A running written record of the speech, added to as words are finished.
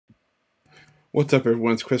What's up,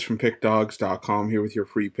 everyone? It's Chris from Pickdawgz.com here with your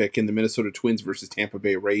free pick in the Minnesota Twins versus Tampa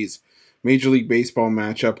Bay Rays Major League Baseball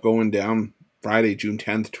matchup going down Friday, June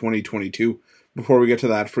 10th, 2022. Before we get to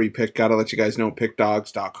that free pick, gotta let you guys know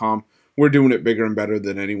Pickdawgz.com. We're doing it bigger and better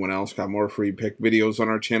than anyone else. Got more free pick videos on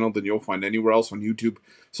our channel than you'll find anywhere else on YouTube.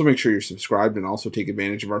 So make sure you're subscribed and also take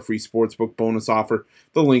advantage of our free Sportsbook bonus offer.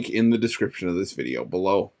 The link in the description of this video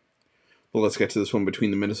below. Well, let's get to this one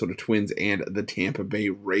between the Minnesota Twins and the Tampa Bay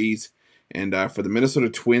Rays. And for the Minnesota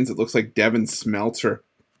Twins, it looks like Devin Smeltzer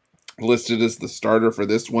listed as the starter for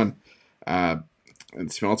this one. And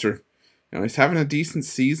Smeltzer, he's having a decent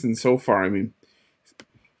season so far. I mean,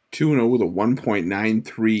 2-0 with a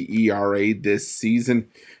 1.93 ERA this season.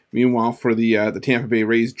 Meanwhile, for the Tampa Bay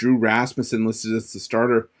Rays, Drew Rasmussen listed as the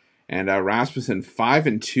starter. And Rasmussen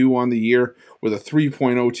 5-2 on the year with a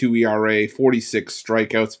 3.02 ERA, 46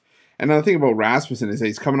 strikeouts. Another thing about Rasmussen is that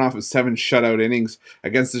he's coming off of 7 shutout innings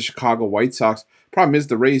against the Chicago White Sox. Problem is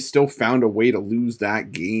the Rays still found a way to lose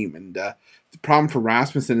that game. And the problem for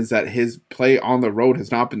Rasmussen is that his play on the road has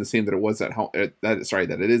not been the same that it was at home. That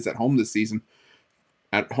it is at home this season.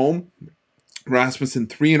 At home, Rasmussen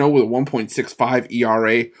 3-0 with a 1.65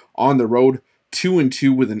 ERA. On the road,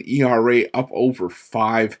 2-2 with an ERA up over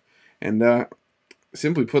 5. And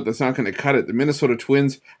simply put, that's not going to cut it. The Minnesota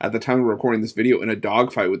Twins, at the time of recording this video, in a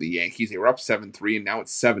dogfight with the Yankees. They were up 7-3, and now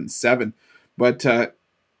it's 7-7. But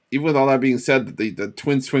even with all that being said, the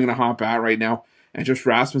Twins swinging a hot bat right now, and just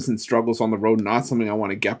Rasmussen struggles on the road, not something I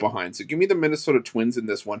want to get behind. So give me the Minnesota Twins in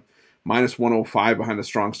this one, minus 105 behind a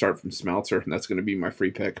strong start from Smeltzer, and that's going to be my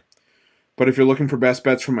free pick. But if you're looking for best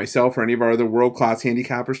bets from myself or any of our other world-class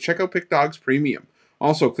handicappers, check out Pick Dawgz Premium.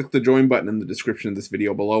 Also, click the join button in the description of this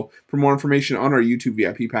video below for more information on our YouTube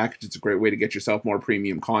VIP package. It's a great way to get yourself more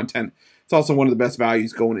premium content. It's also one of the best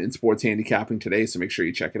values going in sports handicapping today, so make sure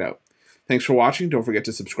you check it out. Thanks for watching. Don't forget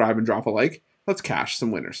to subscribe and drop a like. Let's cash some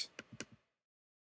winners.